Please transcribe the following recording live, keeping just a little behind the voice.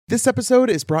This episode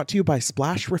is brought to you by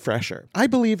Splash Refresher. I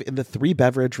believe in the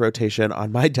 3-beverage rotation on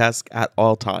my desk at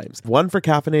all times. One for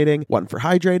caffeinating, one for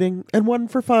hydrating, and one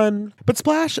for fun. But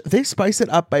Splash, they spice it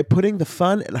up by putting the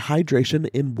fun and hydration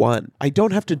in one. I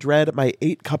don't have to dread my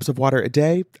 8 cups of water a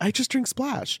day. I just drink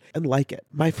Splash and like it.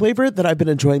 My flavor that I've been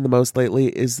enjoying the most lately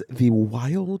is the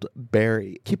Wild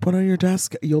Berry. Keep one on your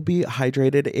desk. You'll be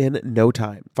hydrated in no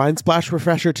time. Find Splash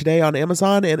Refresher today on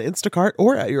Amazon and Instacart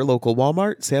or at your local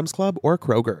Walmart, Sam's Club, or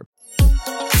Kroger.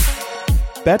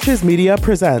 Betches Media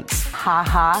presents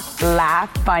Haha,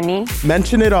 laugh, funny.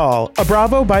 Mention It All, a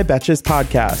Bravo by Betches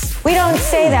podcast. We don't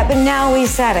say that, but now we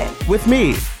said it. With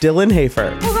me, Dylan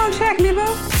Hafer. Hold on, check me, boo.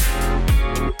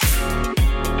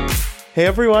 Hey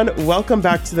everyone, welcome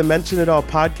back to the Mention It All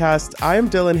podcast. I am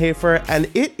Dylan Hafer, and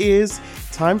it is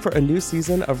time for a new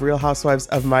season of Real Housewives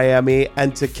of Miami.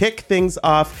 And to kick things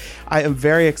off, I am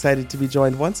very excited to be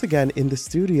joined once again in the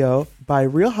studio by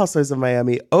Real Housewives of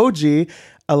Miami OG,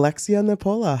 Alexia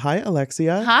Nepola. Hi,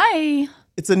 Alexia. Hi.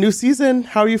 It's a new season.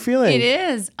 How are you feeling? It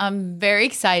is. I'm very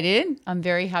excited. I'm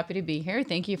very happy to be here.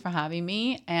 Thank you for having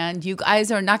me. And you guys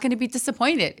are not going to be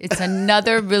disappointed. It's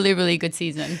another really, really good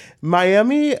season.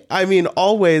 Miami, I mean,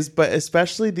 always, but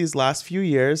especially these last few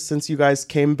years since you guys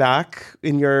came back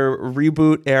in your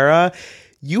reboot era,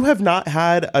 you have not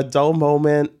had a dull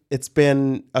moment. It's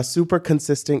been a super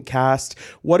consistent cast.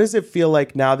 What does it feel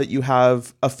like now that you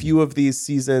have a few of these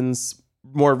seasons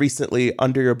more recently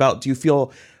under your belt? Do you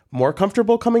feel more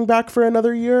comfortable coming back for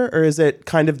another year, or is it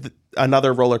kind of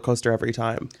another roller coaster every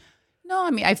time? No, I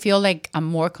mean, I feel like I'm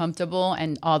more comfortable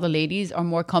and all the ladies are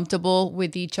more comfortable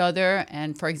with each other.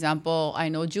 And for example, I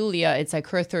know Julia, it's like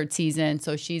her 3rd season.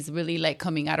 So she's really like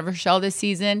coming out of her shell this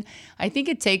season. I think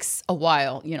it takes a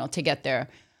while, to get there.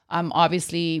 I'm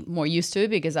obviously more used to it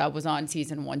because I was on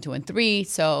season 1, 2, and 3.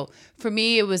 So for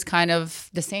me, it was kind of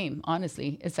the same,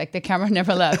 honestly. It's like the camera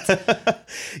never left.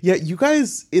 Yeah, you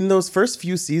guys, in those first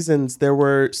few seasons, there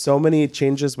were so many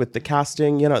changes with the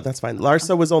casting. That's fine.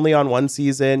 Larsa was only on 1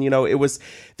 season.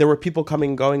 There were people coming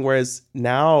and going, whereas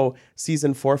now,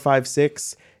 season 4, 5,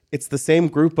 6, it's the same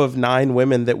group of 9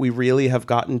 women that we really have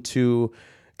gotten to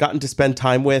spend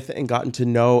time with and gotten to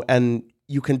know. And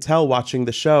you can tell watching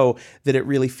the show that it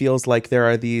really feels like there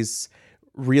are these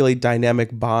really dynamic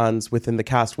bonds within the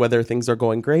cast, whether things are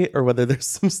going great or whether there's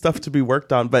some stuff to be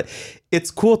worked on. But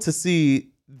it's cool to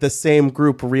see the same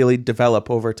group really develop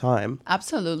over time.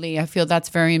 Absolutely. I feel that's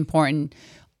very important.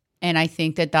 And I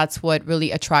think that that's what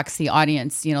really attracts the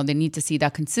audience. They need to see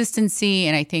that consistency.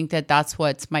 And I think that that's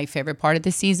what's my favorite part of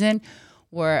the season,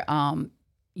 where,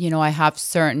 I have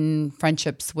certain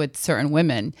friendships with certain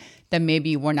women that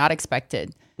maybe were not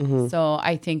expected. Mm-hmm. So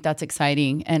I think that's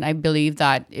exciting. And I believe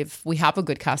that if we have a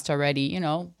good cast already,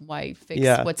 why fix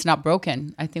what's not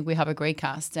broken? I think we have a great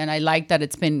cast. And I like that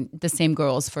it's been the same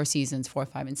girls for seasons 4,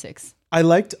 5, and 6. I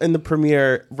liked in the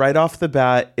premiere right off the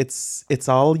bat, it's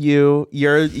all you.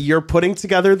 You're putting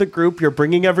together the group. You're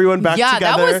bringing everyone back together.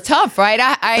 Yeah, that was tough, right?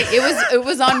 It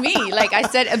was on me. Like I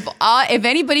said, if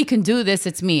anybody can do this,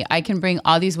 it's me. I can bring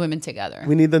all these women together.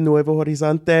 We need the Nuevo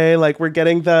Horizonte. Like we're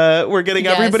getting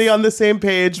everybody on the same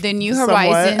page. The New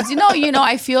Horizons.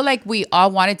 I feel like we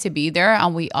all wanted to be there,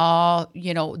 and we all,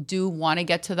 do want to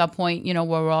get to that point, where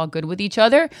we're all good with each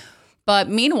other. But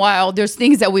meanwhile, there's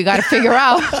things that we got to figure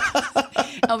out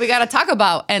and we got to talk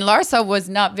about. And Larsa was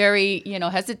not very,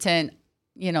 hesitant,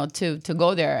 to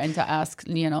go there and to ask,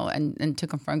 and to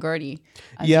confront Gertie,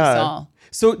 as you saw.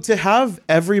 So to have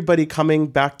everybody coming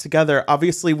back together,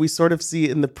 obviously we sort of see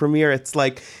in the premiere, it's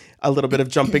like a little bit of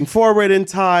jumping forward in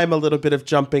time, a little bit of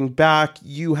jumping back.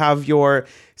 You have your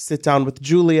sit down with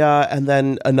Julia and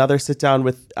then another sit down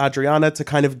with Adriana to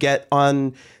kind of get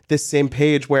on this same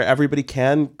page where everybody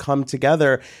can come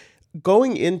together.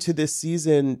 Going into this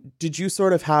season, did you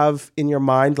sort of have in your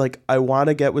mind, like, I want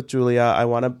to get with Julia, I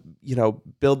want to,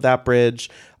 build that bridge,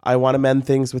 I want to mend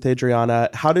things with Adriana?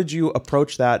 How did you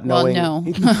approach that? Knowing... Well,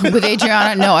 no. With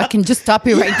Adriana, no. I can just stop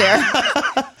you right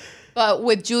there. But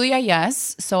with Julia,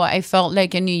 yes. So I felt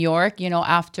like in New York,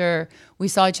 after we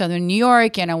saw each other in New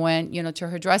York, and I went, to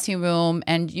her dressing room,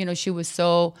 and, she was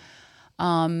so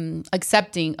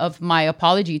accepting of my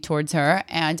apology towards her.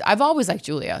 And I've always liked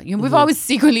Julia. We've always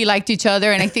secretly liked each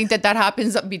other. And I think that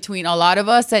happens between a lot of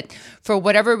us, that for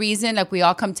whatever reason, like we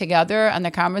all come together and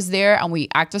the camera's there and we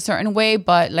act a certain way,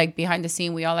 but like behind the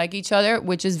scene, we all like each other,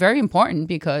 which is very important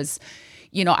because,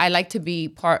 I like to be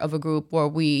part of a group where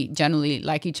we generally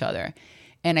like each other.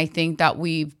 And I think that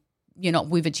we've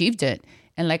achieved it.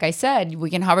 And like I said, we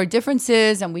can have our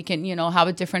differences and we can,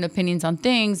 have different opinions on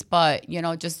things. But,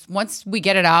 just once we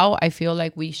get it out, I feel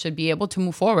like we should be able to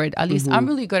move forward. At least I'm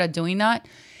really good at doing that.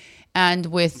 And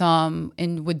with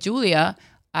Julia,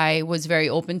 I was very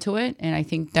open to it, and I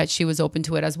think that she was open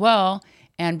to it as well.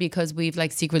 And because we've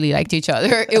like secretly liked each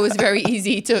other, it was very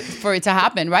easy for it to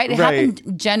happen, right? It happened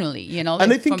genuinely, you know.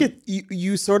 And I think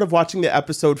you sort of watching the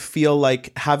episode feel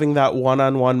like having that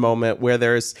one-on-one moment where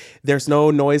there's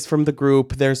no noise from the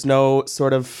group, there's no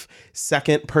sort of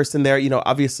second person there. You know,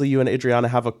 obviously you and Adriana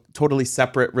have a totally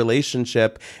separate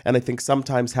relationship, and I think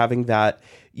sometimes having that,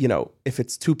 you know, if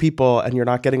it's two people and you're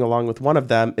not getting along with one of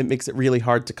them, it makes it really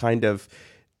hard to kind of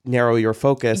narrow your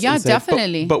focus. Yeah, and say,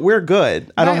 definitely. But we're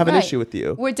good. I don't have an issue with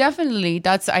you. We're definitely,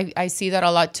 I see that a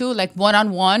lot too. Like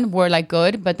one-on-one, we're like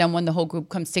good. But then when the whole group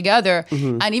comes together,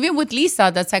 and even with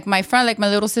Lisa, that's like my friend, like my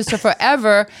little sister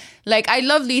forever. Like I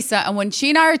love Lisa. And when she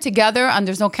and I are together and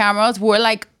there's no cameras, we're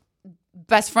like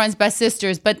best friends, best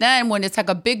sisters. But then when it's like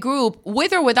a big group,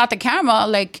 with or without the camera,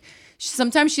 like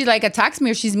sometimes she like attacks me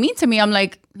or she's mean to me. I'm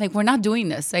like, we're not doing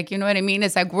this. Like, you know what I mean?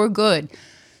 It's like, we're good.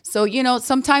 So, you know,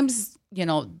 sometimes, you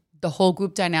know, the whole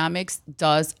group dynamics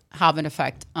does have an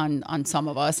effect on some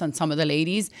of us, on some of the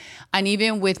ladies. And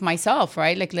even with myself,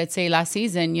 right? Like, let's say last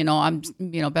season, you know, I'm,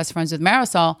 you know, best friends with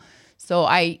Marisol. So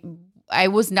I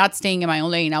was not staying in my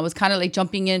own lane. I was kind of like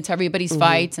jumping into everybody's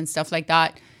fights and stuff like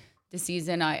that. This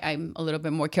season, I'm a little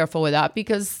bit more careful with that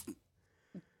because,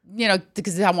 you know,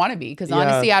 because I want to be. Because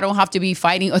honestly, I don't have to be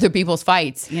fighting other people's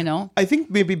fights, you know? I think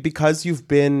maybe because you've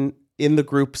been in the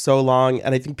group so long,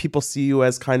 and I think people see you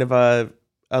as kind of a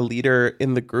leader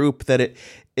in the group, that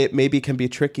it maybe can be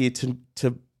tricky to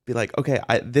be like, okay,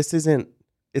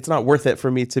 it's not worth it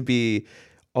for me to be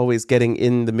always getting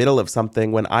in the middle of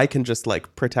something when I can just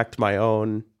like protect my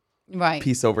own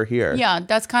piece over here. Yeah,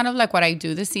 that's kind of like what I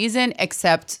do this season,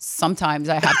 except sometimes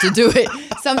I have to do it.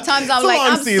 Sometimes I'm like,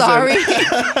 I'm sorry.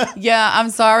 Yeah,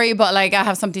 I'm sorry, but like I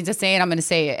have something to say and I'm going to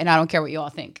say it, and I don't care what you all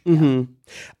think. Mm-hmm.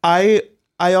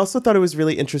 I also thought it was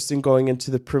really interesting going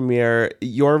into the premiere.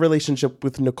 Your relationship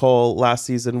with Nicole last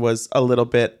season was a little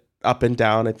bit up and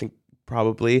down, I think,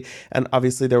 probably. And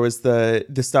obviously there was the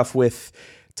stuff with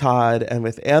Todd and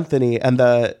with Anthony, and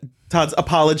Todd's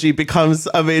apology becomes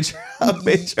a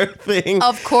major thing.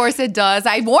 Of course it does.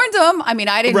 I warned him. I mean,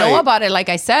 I didn't know about it, like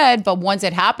I said, but once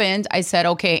it happened, I said,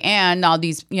 okay, and now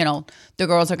these, you know, the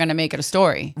girls are going to make it a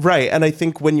story. Right. And I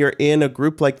think when you're in a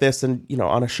group like this and, you know,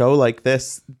 on a show like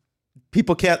this,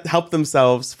 people can't help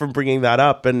themselves from bringing that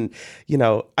up. And, you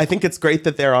know, I think it's great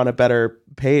that they're on a better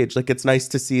page. Like, it's nice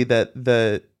to see that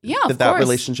that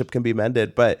relationship can be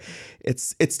mended, but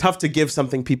it's tough to give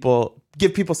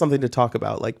people something to talk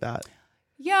about like that.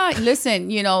 Yeah, listen,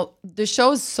 you know, the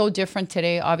show is so different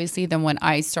today, obviously, than when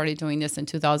I started doing this in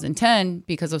 2010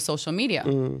 because of social media.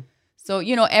 So,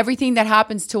 you know, everything that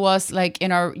happens to us, like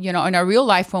in our real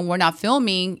life when we're not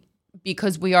filming,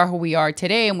 because we are who we are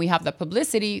today and we have the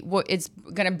publicity, it's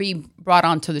going to be brought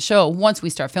onto the show once we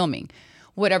start filming,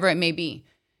 whatever it may be.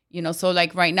 You know, so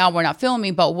like right now we're not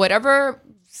filming, but whatever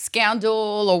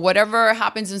scandal or whatever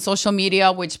happens in social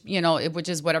media, which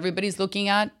is what everybody's looking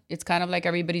at. It's kind of like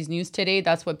everybody's news today.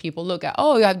 That's what people look at.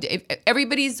 Oh,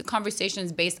 everybody's conversation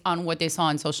is based on what they saw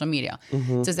on social media.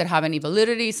 Does it have any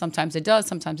validity? Sometimes it does,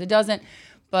 sometimes it doesn't.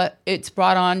 But it's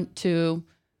brought on to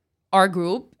our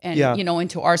group and, you know,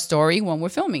 into our story when we're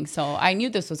filming. So I knew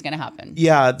this was going to happen.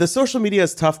 Yeah. The social media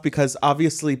is tough because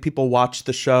obviously people watch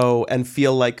the show and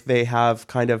feel like they have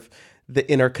kind of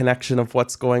the interconnection of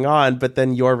what's going on. But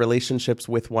then your relationships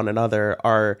with one another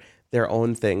are their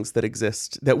own things that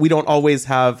exist that we don't always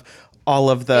have all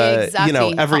of the, you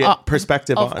know, every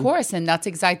perspective on. Of course. And that's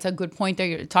exactly a good point that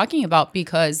you're talking about,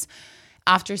 because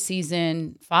after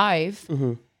season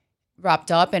 5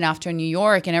 wrapped up and after New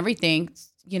York and everything,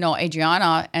 you know,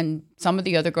 Adriana and some of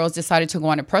the other girls decided to go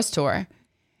on a press tour.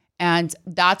 And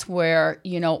that's where,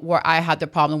 you know, where I had the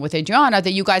problem with Adriana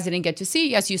that you guys didn't get to see.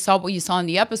 Yes, you saw what you saw in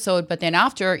the episode, but then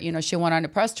after, you know, she went on a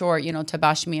press tour, you know, to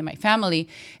bash me and my family.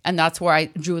 And that's where I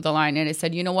drew the line. And I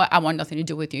said, you know what? I want nothing to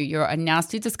do with you. You're a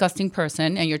nasty, disgusting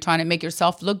person and you're trying to make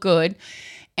yourself look good.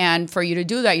 And for you to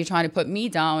do that, you're trying to put me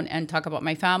down and talk about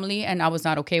my family. And I was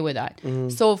not okay with that.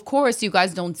 So, of course, you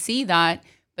guys don't see that.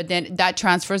 But then that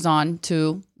transfers on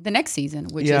to the next season,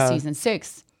 which is season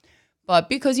 6. But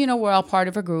because, you know, we're all part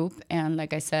of a group. And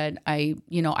like I said, I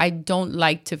don't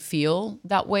like to feel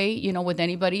that way, you know, with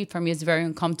anybody. For me, it's very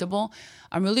uncomfortable.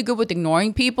 I'm really good with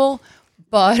ignoring people.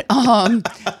 But,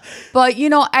 you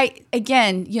know,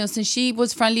 since she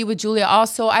was friendly with Julia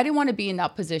also, I didn't want to be in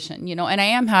that position, you know. And I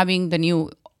am having the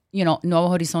new, you know, Nuevo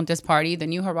Horizontes party, the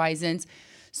New Horizons.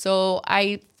 So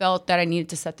I felt that I needed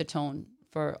to set the tone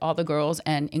for all the girls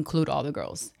and include all the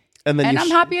girls. And then I'm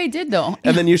happy I did, though.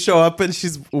 And then you show up and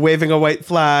she's waving a white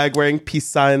flag, wearing peace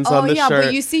signs on the shirt.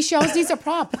 But you see, she always needs a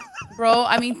prop, bro.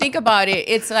 I mean, think about it.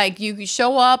 It's like you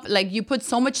show up, like you put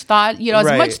so much thought, as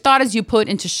much thought as you put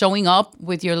into showing up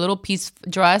with your little piece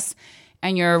dress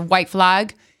and your white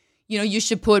flag, you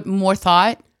should put more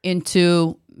thought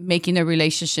into making the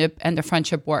relationship and the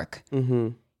friendship work. Mm-hmm.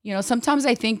 Sometimes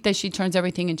I think that she turns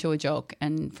everything into a joke.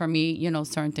 And for me,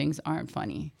 certain things aren't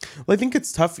funny. Well, I think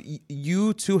it's tough.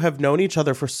 You two have known each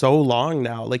other for so long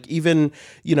now. Like even,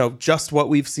 just what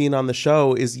we've seen on the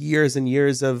show is years and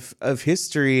years of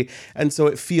history. And so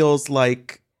it feels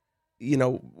like,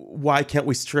 why can't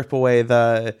we strip away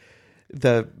the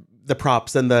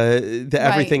props and the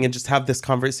everything and just have this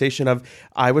conversation of,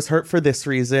 I was hurt for this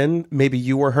reason. Maybe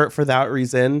you were hurt for that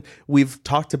reason. We've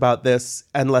talked about this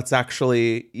and let's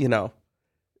actually,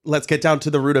 let's get down to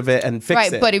the root of it and fix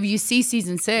it. Right. But if you see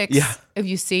season 6, if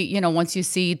you see, once you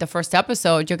see the first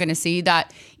episode, you're going to see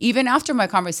that even after my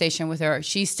conversation with her,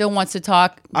 she still wants to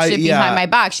talk shit behind my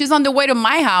back. She's on the way to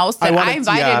my house that I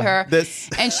invited her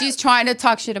and she's trying to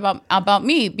talk shit about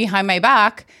me behind my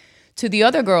back to the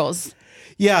other girls.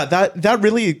 Yeah, that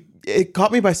really, it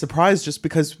caught me by surprise just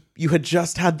because you had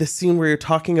just had this scene where you're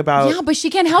talking about... Yeah, but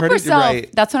she can't help herself. Right.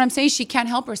 That's what I'm saying. She can't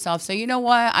help herself. So you know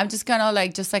what? I'm just going to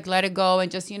let it go and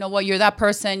just, you're that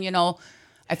person, I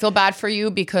feel bad for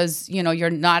you because, you're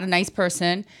not a nice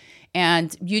person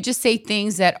and you just say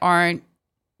things that aren't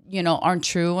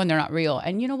true and they're not real.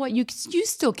 And you know what? You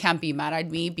still can't be mad at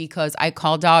me because I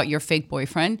called out your fake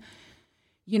boyfriend.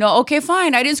 Okay,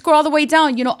 fine. I didn't scroll all the way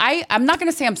down. I'm not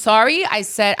going to say I'm sorry. I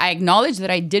said I acknowledge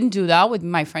that I didn't do that with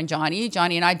my friend Johnny.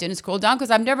 Johnny and I didn't scroll down because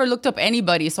I've never looked up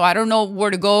anybody. So I don't know where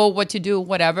to go, what to do,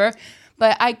 whatever.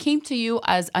 But I came to you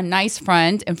as a nice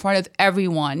friend in front of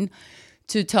everyone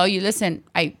to tell you, listen,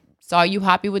 I saw you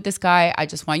happy with this guy. I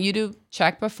just want you to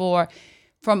check before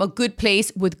from a good place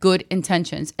with good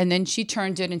intentions. And then she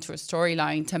turned it into a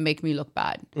storyline to make me look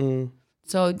bad. Mm.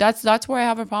 So that's where I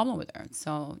have a problem with her.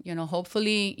 So,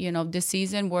 hopefully, this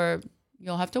season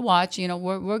you'll have to watch,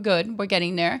 we're good. We're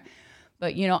getting there.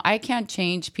 But, I can't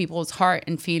change people's heart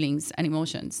and feelings and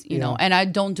emotions, know, and I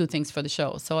don't do things for the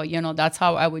show. So, that's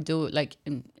how I would do it like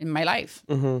in my life.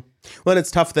 Mm-hmm. Well, and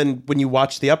it's tough then when you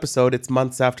watch the episode, it's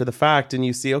months after the fact and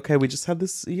you see, okay, we just had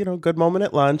this, good moment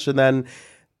at lunch and then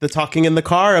the talking in the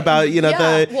car about, I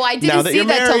didn't see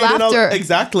that till after.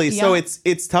 Exactly. Yeah. So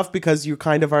it's tough because you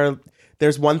kind of are...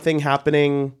 There's one thing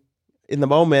happening in the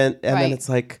moment and then it's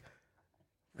like,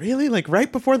 really? Like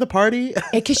right before the party?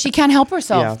 Because she can't help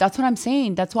herself. Yeah. That's what I'm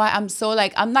saying. That's why I'm so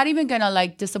I'm not even going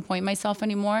to disappoint myself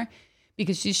anymore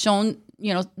because she's shown,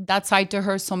 that side to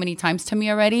her so many times to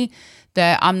me already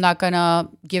that I'm not going to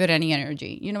give it any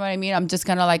energy. You know what I mean? I'm just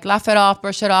going to laugh it off,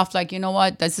 brush it off. You know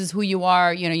what? This is who you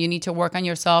are. You need to work on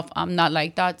yourself. I'm not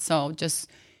like that. So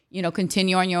just,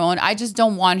 continue on your own. I just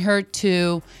don't want her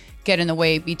to get in the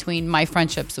way between my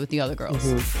friendships with the other girls.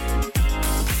 Mm-hmm.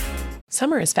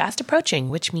 Summer is fast approaching,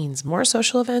 which means more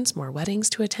social events, more weddings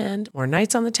to attend, more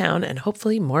nights on the town, and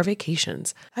hopefully more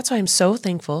vacations. That's why I'm so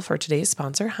thankful for today's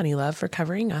sponsor, Honeylove, for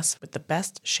covering us with the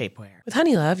best shapewear. With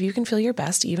Honeylove, you can feel your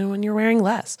best even when you're wearing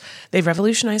less. They've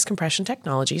revolutionized compression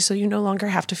technology, so you no longer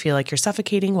have to feel like you're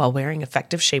suffocating while wearing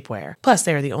effective shapewear. Plus,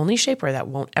 they are the only shapewear that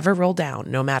won't ever roll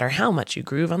down, no matter how much you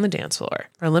groove on the dance floor.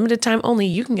 For a limited time only,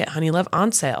 you can get Honeylove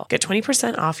on sale. Get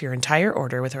 20% off your entire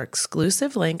order with our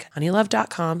exclusive link,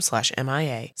 honeylove.com/MIA.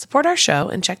 Support our show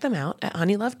and check them out at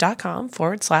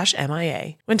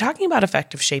honeylove.com/MIA. When talking about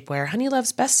effective shapewear,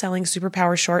 Honeylove's best-selling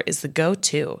Superpower Short is the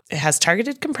go-to. It has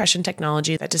targeted compression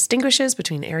technology that distinguishes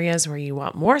between areas where you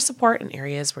want more support and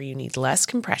areas where you need less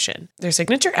compression. Their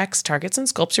Signature X targets and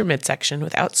sculpts your midsection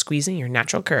without squeezing your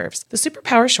natural curves. The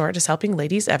Superpower Short is helping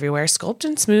ladies everywhere sculpt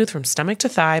and smooth from stomach to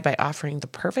thigh by offering the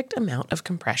perfect amount of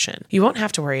compression. You won't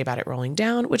have to worry about it rolling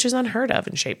down, which is unheard of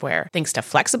in shapewear, thanks to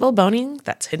flexible boning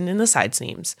that's hidden in the side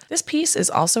seams. This piece is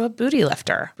also a booty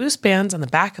lifter. Boost bands on the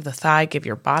back of the thigh give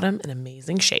your bottom an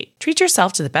amazing shape. Treat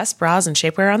yourself to the best bras and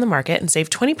shapewear on the market and save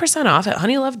 20% off at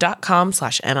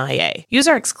honeylove.com/MIA. Use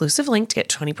our exclusive link to get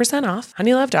 20% off,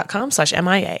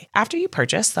 honeylove.com/MIA. After you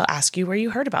purchase, they'll ask you where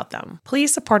you heard about them.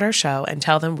 Please support our show and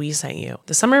tell them we sent you.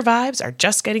 The summer vibes are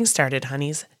just getting started,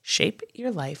 honeys. Shape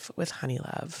your life with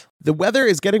Honeylove. The weather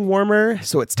is getting warmer,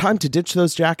 so it's time to ditch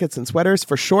those jackets and sweaters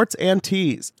for shorts and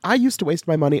tees. I used to waste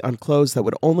my money on clothes that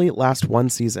would only last one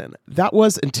season. That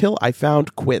was until I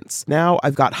found Quince. Now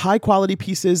I've got high-quality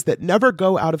pieces that never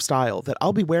go out of style that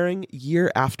I'll be wearing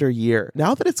year after year.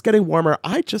 Now that it's getting warmer,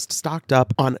 I just stocked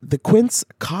up on the Quince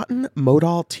cotton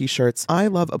modal t-shirts. I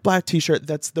love a black t-shirt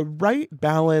that's the right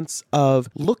balance of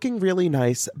looking really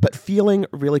nice but feeling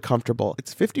really comfortable.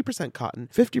 It's 50% cotton,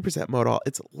 50% 50% modal.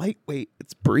 It's lightweight.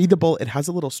 It's breathable. It has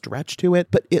a little stretch to it,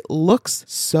 but it looks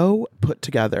so put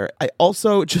together. I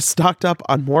also just stocked up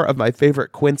on more of my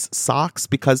favorite Quince socks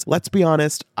because, let's be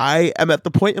honest, I am at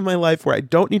the point in my life where I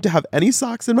don't need to have any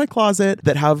socks in my closet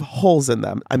that have holes in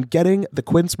them. I'm getting the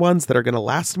Quince ones that are going to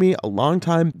last me a long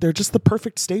time. They're just the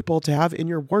perfect staple to have in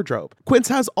your wardrobe. Quince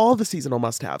has all the seasonal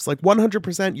must-haves, like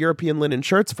 100% European linen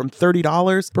shirts from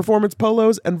 $30, performance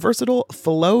polos, and versatile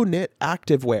flow knit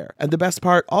activewear. And the best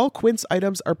part, all Quince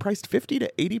items are priced 50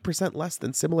 to 80% less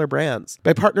than similar brands.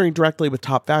 By partnering directly with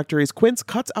top factories, Quince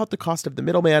cuts out the cost of the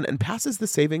middleman and passes the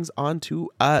savings on to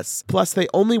us. Plus, they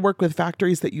only work with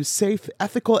factories that use safe,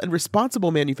 ethical, and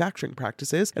responsible manufacturing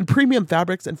practices and premium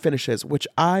fabrics and finishes, which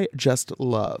I just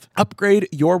love. Upgrade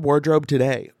your wardrobe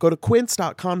today. Go to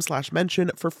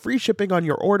quince.com/mention for free shipping on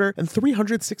your order and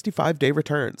 365-day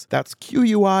returns. That's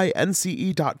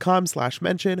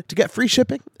QUINCE.com/mention to get free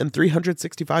shipping and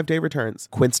 365-day returns.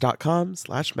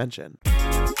 Quince.com/mention.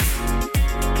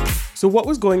 So what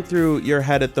was going through your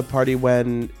head at the party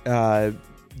when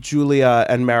Julia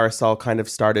and Marisol kind of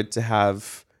started to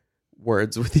have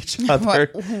words with each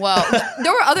other? Well,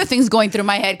 there were other things going through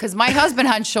my head because my husband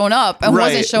hadn't shown up and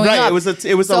wasn't showing up.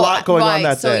 It was a lot going on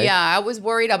that day. So yeah, I was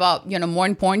worried about, more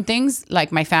important things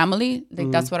like my family.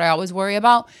 Like that's what I always worry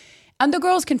about. And the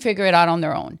girls can figure it out on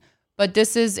their own. But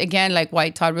this is, again, like why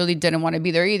Todd really didn't want to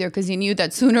be there either, because he knew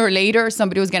that sooner or later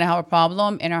somebody was going to have a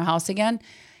problem in our house again.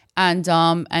 And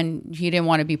he didn't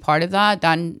want to be part of that.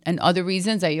 And other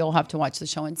reasons that you'll have to watch the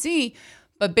show and see.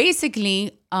 But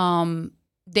basically,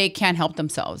 they can't help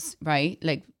themselves, right?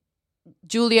 Like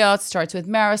Julia starts with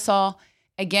Marisol.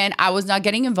 Again, I was not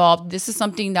getting involved. This is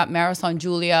something that Marisol and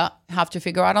Julia have to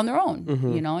figure out on their own,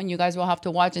 and you guys will have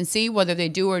to watch and see whether they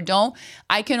do or don't.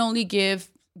 I can only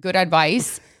give good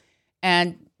advice,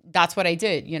 and that's what I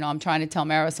did. I'm trying to tell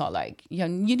Marisol, like, you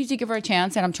need to give her a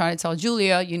chance, and I'm trying to tell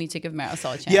Julia, you need to give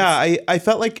Marisol a chance. Yeah, I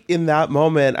felt like in that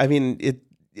moment, I mean,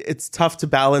 it's tough to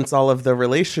balance all of the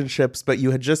relationships, but you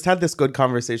had just had this good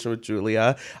conversation with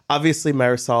Julia. Obviously,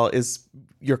 Marisol is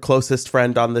your closest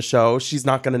friend on the show. She's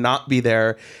not going to not be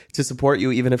there to support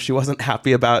you, even if she wasn't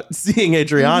happy about seeing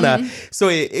Adriana. So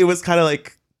it was kind of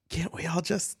like, can't we all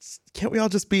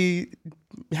just be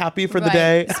happy for the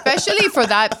day? Especially for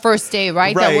that first day,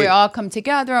 right? That we all come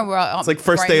together and we're all, it's like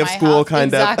first day of school,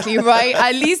 kind of. Exactly, right?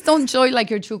 At least don't show like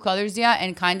your true colors yet,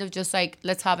 and kind of just like,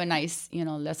 let's have a nice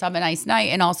night.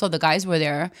 And also the guys were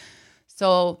there.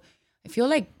 So I feel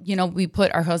like, we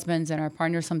put our husbands and our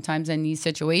partners sometimes in these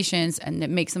situations, and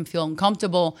it makes them feel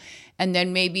uncomfortable. And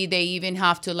then maybe they even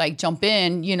have to like jump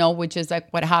in, which is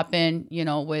like what happened,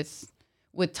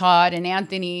 with Todd and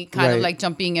Anthony kind of like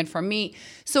jumping in for me.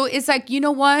 So it's like, you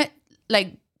know what?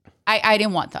 Like, I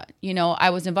didn't want that.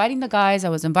 I was inviting the guys, I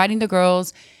was inviting the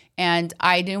girls, and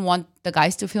I didn't want the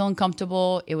guys to feel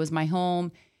uncomfortable. It was my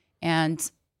home. And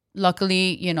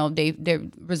luckily, they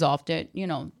resolved it,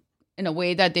 in a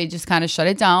way that they just kind of shut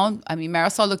it down. I mean,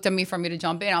 Marisol looked at me for me to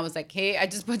jump in. I was like, hey, I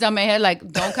just put down my head,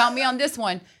 like, don't count me on this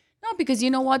one. No, because you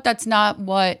know what? That's not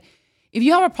what, if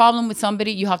you have a problem with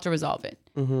somebody, you have to resolve it.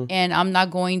 And I'm not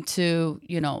going to,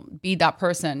 be that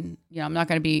person. I'm not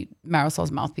going to be Marisol's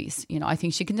mouthpiece. I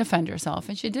think she can defend herself,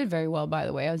 and she did very well, by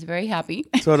the way. I was very happy.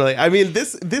 Totally. I mean,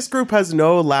 this group has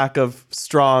no lack of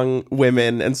strong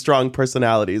women and strong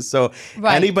personalities. So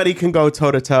anybody can go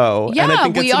toe to toe. Yeah, and I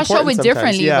think we all show it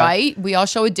differently, yeah. right? We all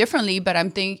show it differently, but I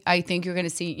think you're going to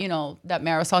see, that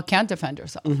Marisol can't defend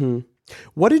herself.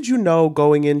 What did you know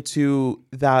going into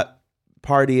that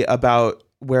party about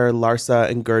where Larsa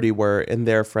and Gertie were in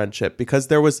their friendship? Because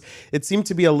it seemed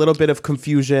to be a little bit of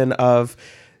confusion of,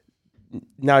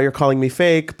 now you're calling me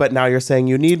fake, but now you're saying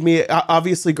you need me.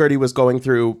 Obviously, Gertie was going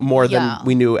through more than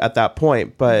we knew at that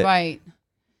point, but. Right.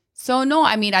 So no,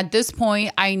 I mean, at this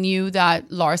point, I knew that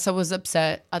Larsa was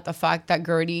upset at the fact that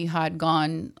Gertie had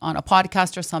gone on a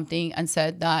podcast or something and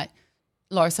said that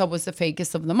Larsa was the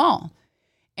fakest of them all.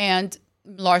 And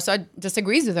Larsa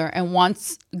disagrees with her and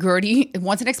wants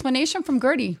an explanation from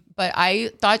Gertie. But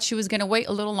I thought she was going to wait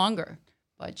a little longer,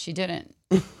 but she didn't.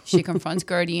 She confronts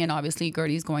Gertie, and obviously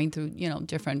Gertie's going through,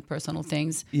 different personal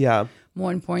things. Yeah.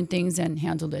 More important things, and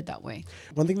handled it that way.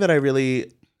 One thing that I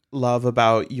really love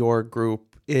about your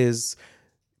group is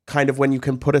kind of when you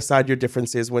can put aside your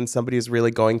differences when somebody is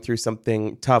really going through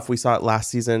something tough. We saw it last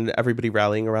season, everybody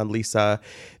rallying around Lisa.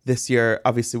 This year,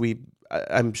 obviously,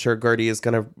 I'm sure Gertie is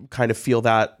going to kind of feel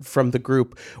that from the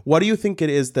group. What do you think it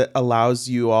is that allows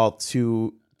you all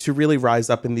to really rise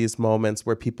up in these moments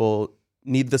where people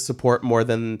need the support more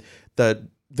than the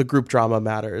group drama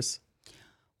matters?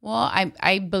 Well,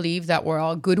 I believe that we're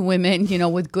all good women,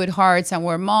 with good hearts, and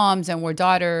we're moms and we're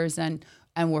daughters, and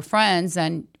and we're friends,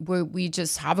 and we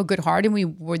just have a good heart,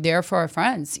 and we're there for our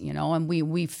friends, you know, and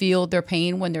we feel their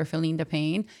pain when they're feeling the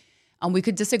pain. And we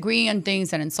could disagree on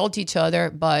things and insult each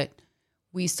other, but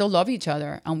we still love each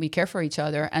other and we care for each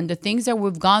other. And the things that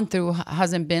we've gone through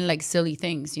hasn't been like silly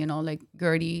things, you know, like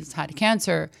Gertie's had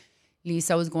cancer.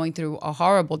 Lisa was going through a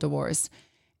horrible divorce.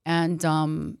 And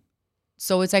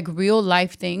so it's like real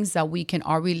life things that we can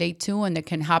all relate to and that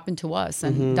can happen to us.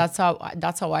 And that's how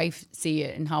I see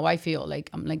it and how I feel.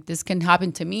 Like, I'm like, this can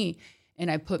happen to me.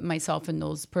 And I put myself in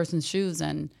those person's shoes.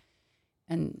 And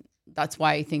that's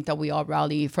why I think that we all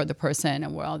rally for the person,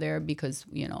 and we're all there because,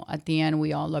 you know, at the end,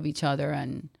 we all love each other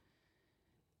and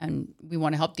we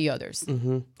want to help the others.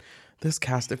 This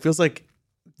cast, it feels like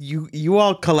you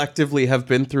all collectively have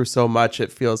been through so much.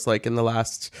 It feels like in the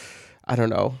last, I don't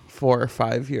know, 4 or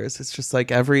 5 years, it's just like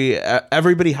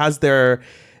everybody has their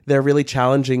really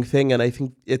challenging thing. And I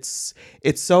think it's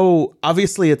so,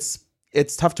 obviously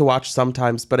it's tough to watch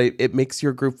sometimes, but it makes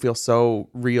your group feel so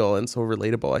real and so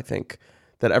relatable. I think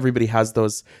that everybody has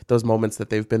those moments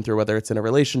that they've been through, whether it's in a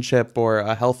relationship or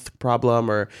a health problem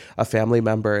or a family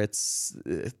member. It's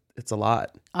a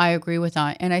lot. I agree with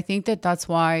that. And I think that that's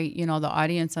why, you know, the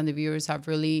audience and the viewers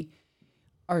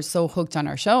are so hooked on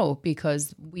our show,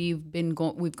 because we've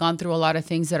gone through a lot of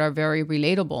things that are very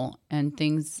relatable and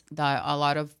things that a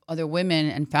lot of other women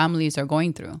and families are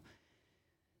going through.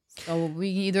 So we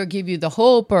either give you the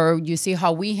hope or you see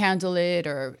how we handle it,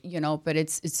 or, you know, but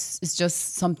it's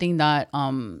just something that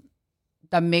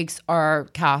that makes our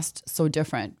cast so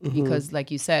different because, like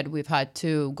you said, we've had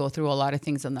to go through a lot of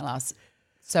things in the last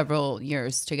several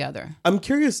years together. I'm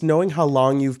curious, knowing how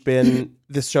long you've been,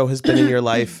 this show has been in your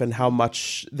life and how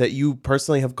much that you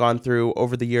personally have gone through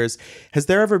over the years. Has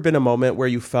there ever been a moment where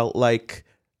you felt like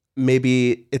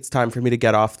maybe it's time for me to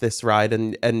get off this ride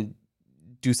and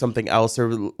do something else or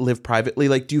live privately?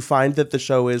 Like, do you find that the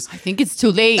show is... I think it's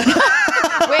too late.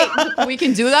 Wait, we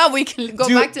can do that? We can go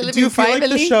back to living privately? Do you feel like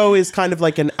the show is kind of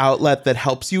like an outlet that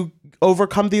helps you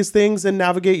overcome these things and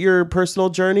navigate your personal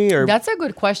journey? Or that's a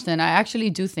good question. I actually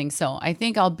do think so. I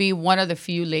think I'll be one of the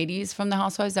few ladies from the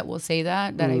Housewives that will say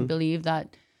that I believe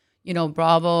that, you know,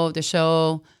 Bravo, the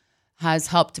show, has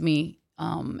helped me.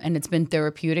 And it's been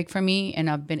therapeutic for me.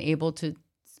 And I've been able to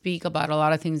speak about a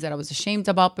lot of things that I was ashamed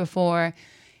about before,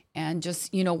 and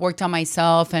just, you know, worked on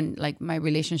myself and like my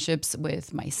relationships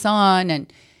with my son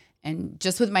and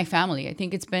just with my family. I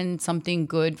think it's been something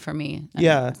good for me.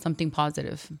 Something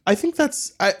positive. I think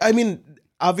that's, I mean,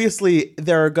 obviously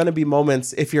there are going to be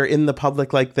moments if you're in the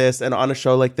public like this and on a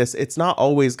show like this, it's not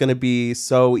always going to be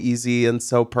so easy and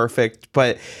so perfect,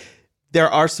 but there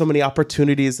are so many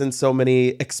opportunities and so many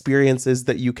experiences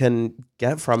that you can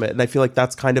get from it. And I feel like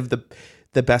that's kind of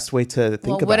the best way to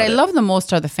think about it. What I love the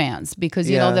most are the fans, because,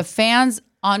 you know, the fans,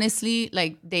 honestly,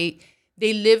 like they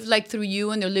live like through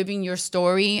you and they're living your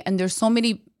story. And there's so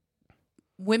many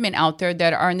women out there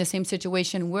that are in the same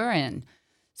situation we're in.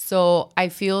 So I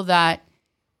feel that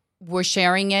we're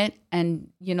sharing it. And,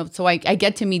 you know, so I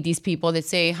get to meet these people that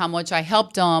say how much I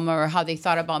helped them or how they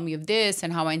thought about me of this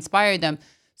and how I inspired them.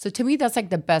 So to me, that's like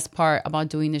the best part about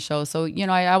doing the show. So, you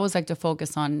know, I always like to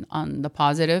focus on the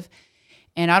positive.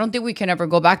 And I don't think we can ever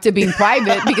go back to being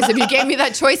private, because if you gave me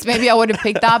that choice, maybe I would have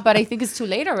picked that. But I think it's too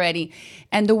late already.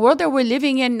 And the world that we're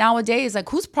living in nowadays, like,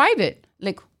 who's private?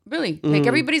 Like, really? Like,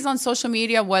 everybody's on social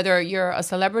media, whether you're a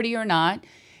celebrity or not.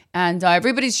 And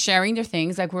everybody's sharing their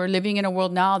things. Like, we're living in a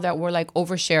world now that we're like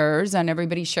oversharers, and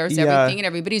everybody shares everything, and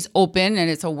everybody's open, and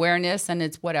it's awareness, and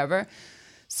it's whatever.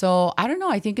 So I don't know.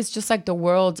 I think it's just like the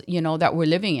world, you know, that we're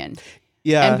living in.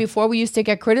 Yeah. And before we used to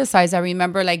get criticized, I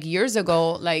remember like years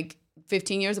ago, like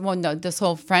 15 years when this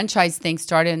whole franchise thing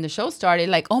started and the show started,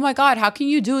 like, oh my God, how can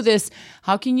you do this?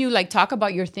 How can you like talk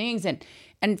about your things? And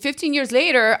 15 years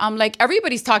later, I'm like,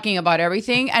 everybody's talking about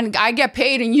everything and I get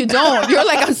paid and you don't. You're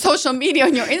like on social media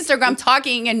on your Instagram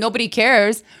talking and nobody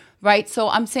cares, right? So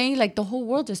I'm saying like the whole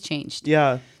world has changed.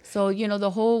 Yeah. So, you know,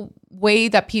 the whole way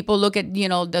that people look at, you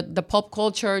know, the pop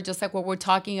culture, just like what we're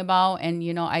talking about. And,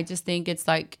 you know, I just think it's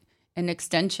like an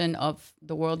extension of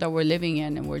the world that we're living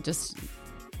in, and we're just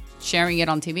sharing it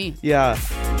on TV. Yeah.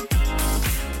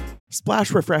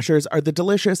 Splash Refreshers are the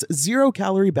delicious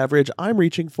 0-calorie beverage I'm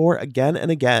reaching for again and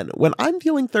again when I'm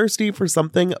feeling thirsty for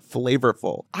something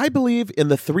flavorful. I believe in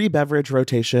the 3-beverage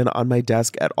rotation on my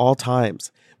desk at all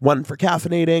times. One for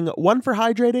caffeinating, one for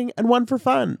hydrating, and one for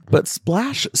fun. But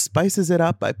Splash spices it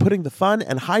up by putting the fun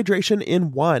and hydration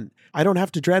in one. I don't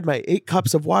have to dread my 8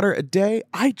 cups of water a day.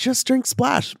 I just drink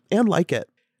Splash and like it.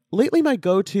 Lately, my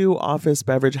go-to office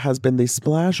beverage has been the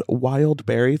Splash Wild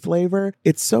Berry flavor.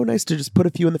 It's so nice to just put a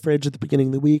few in the fridge at the beginning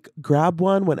of the week, grab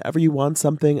one whenever you want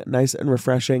something nice and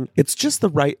refreshing. It's just the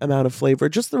right amount of flavor,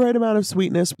 just the right amount of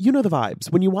sweetness. You know the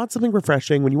vibes. When you want something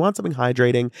refreshing, when you want something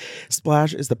hydrating,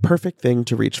 Splash is the perfect thing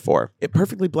to reach for. It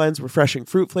perfectly blends refreshing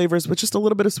fruit flavors with just a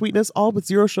little bit of sweetness, all with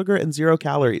 0 sugar and 0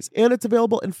 calories. And it's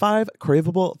available in 5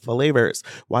 craveable flavors.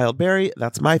 Wild berry,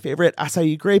 that's my favorite,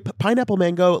 acai grape, pineapple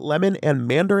mango, lemon, and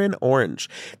mandarin orange.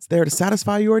 It's there to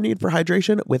satisfy your need for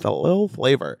hydration with a little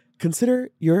flavor. Consider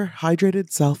your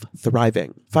hydrated self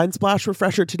thriving. Find Splash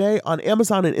Refresher today on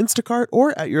Amazon and Instacart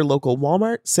or at your local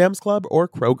Walmart, Sam's Club, or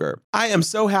Kroger. I am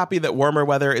so happy that warmer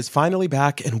weather is finally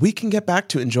back and we can get back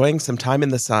to enjoying some time in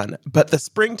the sun. But the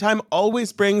springtime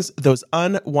always brings those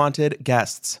unwanted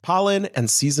guests, pollen and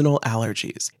seasonal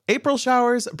allergies. April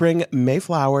showers bring May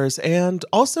flowers and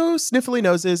also sniffly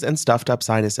noses and stuffed up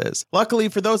sinuses. Luckily,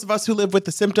 for those of us who live with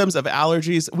the symptoms of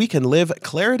allergies, we can live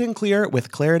Claritin Clear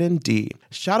with Claritin D.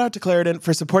 Shout out to Claritin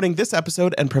for supporting this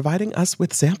episode and providing us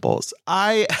with samples.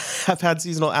 I have had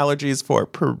seasonal allergies for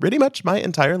pretty much my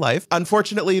entire life.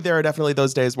 Unfortunately, there are definitely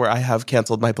those days where I have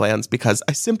canceled my plans because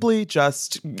I simply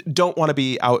just don't want to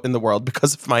be out in the world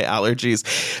because of my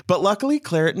allergies. But luckily,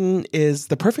 Claritin is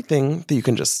the perfect thing that you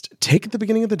can just take at the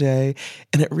beginning of the day,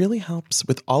 and it really helps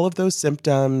with all of those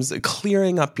symptoms,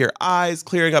 clearing up your eyes,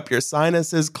 clearing up your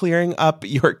sinuses, clearing up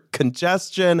your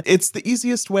congestion. It's the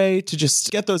easiest way to just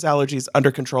get those allergies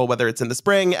under control, whether it's in the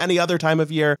spring, any other time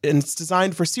of year, and it's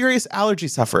designed for serious allergy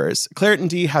sufferers. Claritin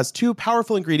D has 2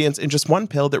 powerful ingredients in just 1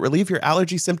 pill that relieve your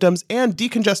allergy symptoms and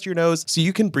decongest your nose so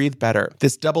you can breathe better.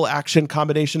 This double action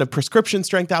combination of prescription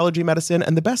strength allergy medicine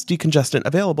and the best decongestant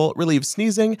available relieves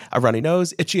sneezing, a runny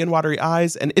nose, itchy and watery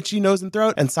eyes, an itchy nose and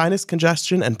throat, and sinus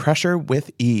congestion and pressure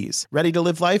with ease. Ready to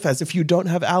live life as if you don't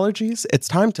have allergies? It's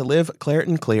time to live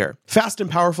Claritin Clear. Fast and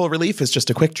powerful relief is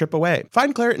just a quick trip away.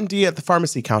 Find Claritin D at the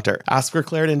pharmacy counter. Ask for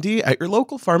Claritin D at your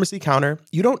local pharmacy counter.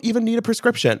 You don't even need a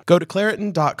prescription. Go to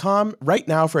Claritin.com right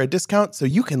now for a discount so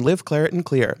you can live Claritin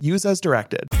Clear. Use as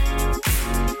directed.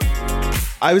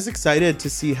 I was excited to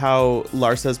see how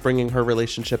Larsa's bringing her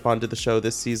relationship onto the show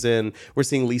this season. We're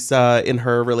seeing Lisa in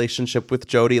her relationship with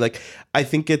Jody. Like, I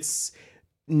think it's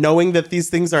knowing that these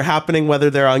things are happening, whether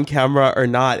they're on camera or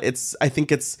not. I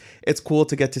think it's cool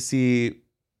to get to see,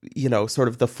 you know, sort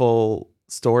of the full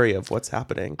story of what's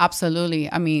happening.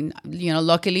 Absolutely. I mean, you know,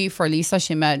 luckily for Lisa,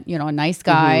 she met, you know, a nice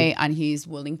guy and he's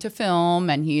willing to film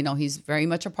and he, you know, he's very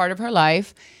much a part of her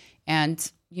life.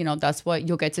 And, you know, that's what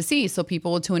you'll get to see. So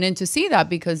people will tune in to see that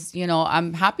because, you know,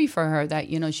 I'm happy for her that,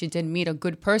 you know, she did meet a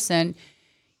good person,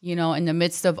 you know, in the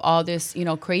midst of all this, you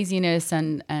know, craziness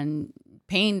and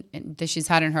pain that she's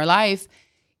had in her life.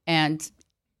 And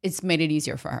it's made it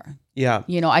easier for her. Yeah.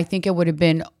 You know, I think it would have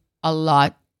been a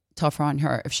lot tougher on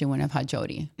her if she wouldn't have had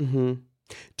Jody. Mm-hmm.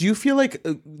 Do you feel like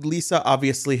Lisa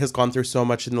obviously has gone through so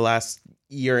much in the last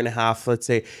year and a half, let's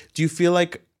say. Do you feel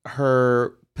like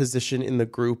her position in the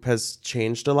group has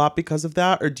changed a lot because of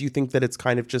that? Or do you think that it's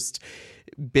kind of just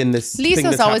been this Lisa's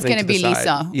thing that's always going to be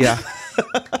Lisa. Yeah.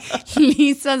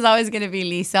 Lisa's always going to be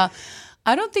Lisa.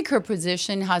 I don't think her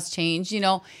position has changed, you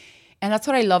know. And that's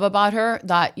what I love about her,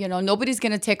 that, you know, nobody's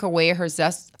going to take away her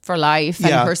zest for life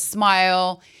and her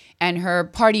smile and her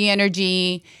party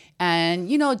energy and,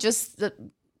 you know, just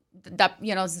that,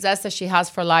 you know, zest that she has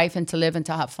for life and to live and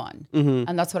to have fun. Mm-hmm.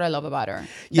 And that's what I love about her.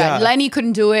 Yeah. That Lenny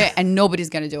couldn't do it and nobody's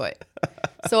going to do it.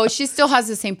 So she still has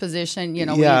the same position. You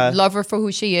know, we love her for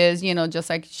who she is, you know, just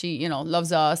like she, you know,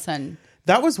 loves us. And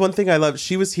that was one thing I loved.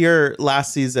 She was here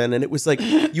last season and it was like,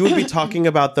 you would be talking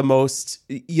about the most,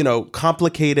 you know,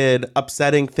 complicated,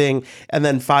 upsetting thing. And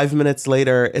then 5 minutes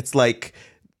later, it's like,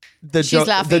 the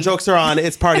jokes are on.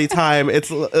 It's party time. It's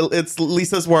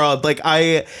Lisa's world. Like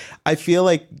I feel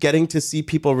like getting to see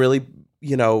people really,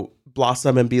 you know,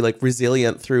 blossom and be like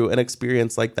resilient through an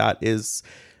experience like that is,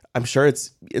 I'm sure it's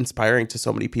inspiring to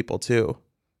so many people too.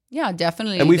 Yeah,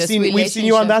 definitely. And we've seen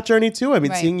you on that journey too. I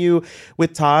mean, seeing you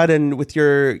with Todd and with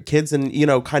your kids and, you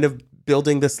know, kind of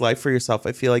building this life for yourself.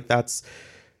 I feel like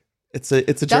it's a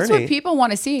journey. That's what people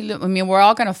want to see. I mean, we're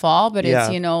all going to fall, but it's,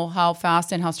 you know, how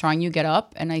fast and how strong you get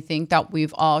up. And I think that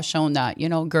we've all shown that, you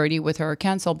know, Gertie with her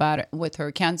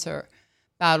cancer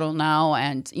battle now,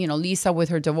 and, you know, Lisa with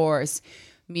her divorce,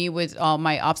 me with all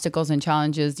my obstacles and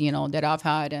challenges, you know, that I've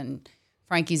had, and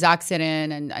Frankie's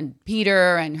accident and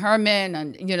Peter and Herman,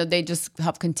 and, you know, they just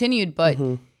have continued. But,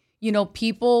 you know,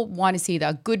 people want to see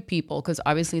that, good people, because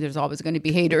obviously there's always going to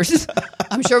be haters.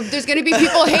 I'm sure there's going to be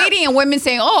people hating and women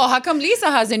saying, oh, how come Lisa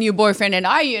has a new boyfriend and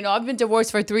I've been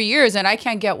divorced for 3 years and I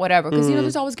can't get whatever. Because, you know,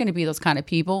 there's always going to be those kind of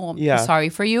people. I'm sorry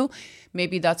for you.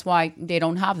 Maybe that's why they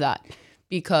don't have that.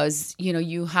 because, you know,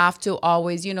 you have to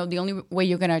always, you know, the only way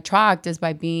you're going to attract is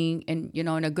by being in, you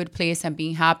know, in a good place and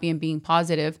being happy and being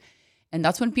positive. And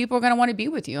that's when people are going to want to be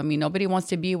with you. I mean, nobody wants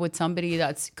to be with somebody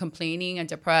that's complaining and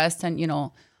depressed and, you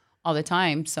know, all the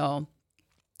time. So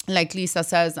like Lisa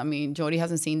says, I mean, Jody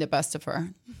hasn't seen the best of her.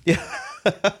 Yeah.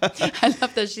 I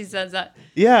love that she says that.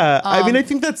 Yeah. I mean, I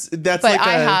think that's But like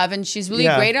I have, and she's really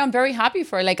great. And I'm very happy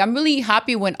for her. Like, I'm really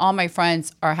happy when all my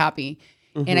friends are happy.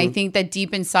 And I think that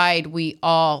deep inside, we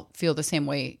all feel the same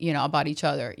way, you know, about each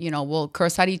other. You know, we'll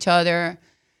curse at each other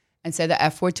and say the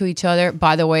F word to each other.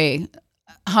 By the way,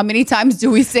 how many times do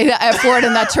we say the F word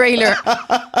in that trailer?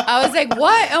 I was like,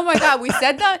 what? Oh my God, we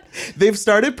said that? They've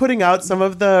started putting out some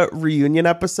of the reunion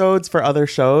episodes for other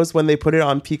shows. When they put it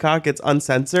on Peacock, it's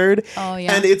uncensored. Oh,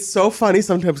 yeah. And it's so funny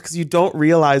sometimes because you don't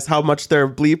realize how much there are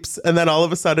bleeps. And then all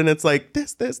of a sudden it's like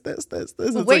this. It's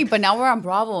Wait, like, but now we're on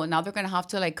Bravo. Now they're going to have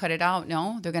to like cut it out.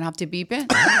 No, they're going to have to beep it.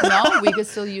 No, we could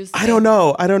still use I don't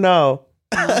know.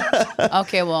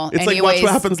 Okay, well, It's anyways. like Watch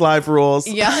What Happens Live rules.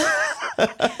 Yeah.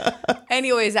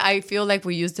 Anyways, I feel like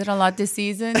we used it a lot this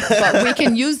season, but we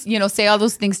can use, you know, say all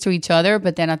those things to each other,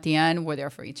 but then at the end, we're there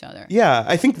for each other. Yeah,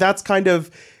 I think that's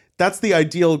the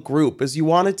ideal group, is you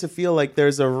want it to feel like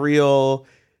there's a real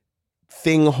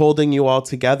thing holding you all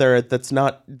together. That's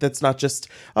not just,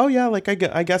 oh yeah, like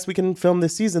I guess we can film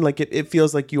this season. Like it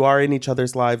feels like you are in each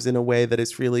other's lives in a way that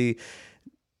is really,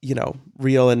 you know,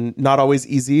 real and not always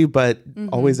easy, but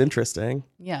always interesting.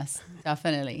 Yes,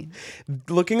 definitely.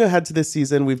 Looking ahead to this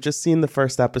season, we've just seen the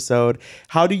first episode.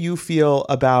 How do you feel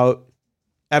about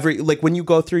when you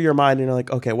go through your mind and you're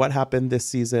like, okay, what happened this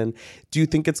season? Do you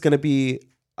think it's going to be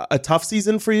a tough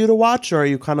season for you to watch, or are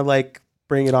you kind of like,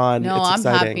 bring it on? No, it's I'm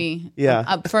exciting. happy.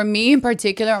 Yeah. For me in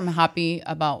particular, I'm happy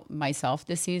about myself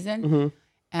this season.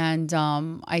 And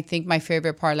I think my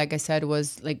favorite part, like I said,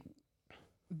 was like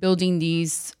building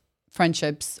these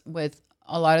friendships with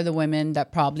a lot of the women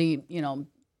that probably, you know,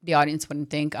 the audience wouldn't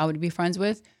think I would be friends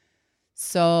with.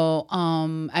 So,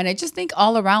 and I just think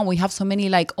all around we have so many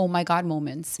like, oh my God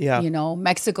moments. Yeah. You know,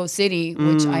 Mexico City,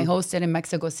 which I hosted in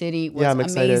Mexico City, was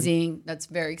amazing. That's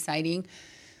very exciting.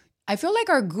 I feel like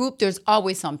our group, there's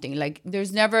always something. Like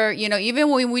there's never, you know, even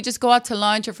when we just go out to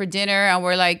lunch or for dinner and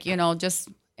we're like, you know, just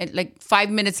like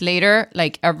 5 minutes later,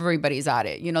 like everybody's at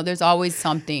it. You know, there's always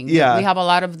something. Yeah. We have a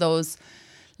lot of those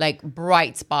like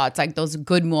bright spots, like those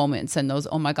good moments and those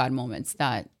oh my God moments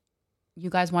that you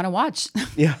guys want to watch.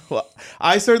 Yeah, well,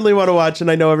 I certainly want to watch,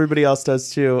 and I know everybody else does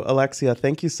too. Alexia,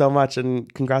 thank you so much,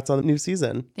 and congrats on the new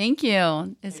season. Thank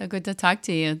you. It's so good to talk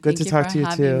to you. Good to talk to you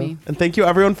too. And thank you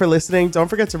everyone for listening. Don't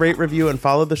forget to rate, review, and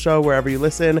follow the show wherever you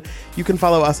listen. You can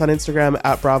follow us on Instagram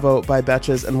at Bravo by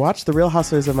Betches, and watch The Real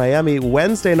Hustlers of Miami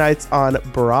Wednesday nights on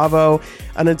Bravo.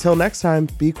 And until next time,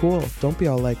 be cool. Don't be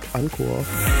all like uncool.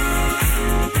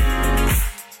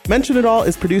 Mention It All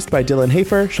is produced by Dylan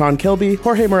Hafer, Sean Kilby,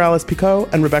 Jorge Morales-Pico,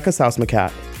 and Rebecca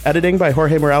Sausmacat. Editing by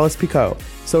Jorge Morales-Pico.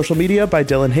 Social media by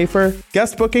Dylan Hafer.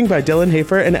 Guest booking by Dylan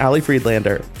Hafer and Ali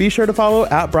Friedlander. Be sure to follow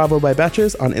at Bravo by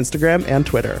Betches on Instagram and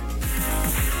Twitter.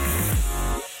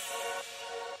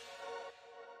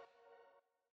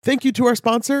 Thank you to our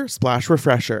sponsor, Splash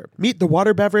Refresher. Meet the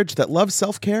water beverage that loves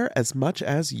self-care as much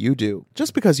as you do.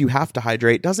 Just because you have to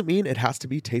hydrate doesn't mean it has to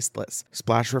be tasteless.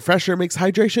 Splash Refresher makes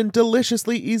hydration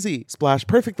deliciously easy. Splash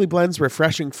perfectly blends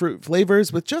refreshing fruit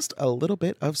flavors with just a little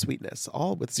bit of sweetness,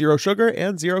 all with 0 sugar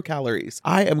and 0 calories.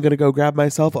 I am going to go grab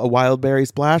myself a wild berry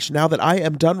splash now that I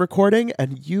am done recording,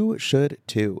 and you should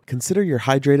too. Consider your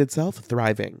hydrated self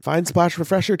thriving. Find Splash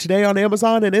Refresher today on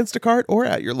Amazon and Instacart, or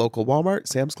at your local Walmart,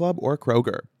 Sam's Club, or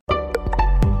Kroger.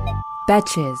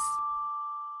 Betches.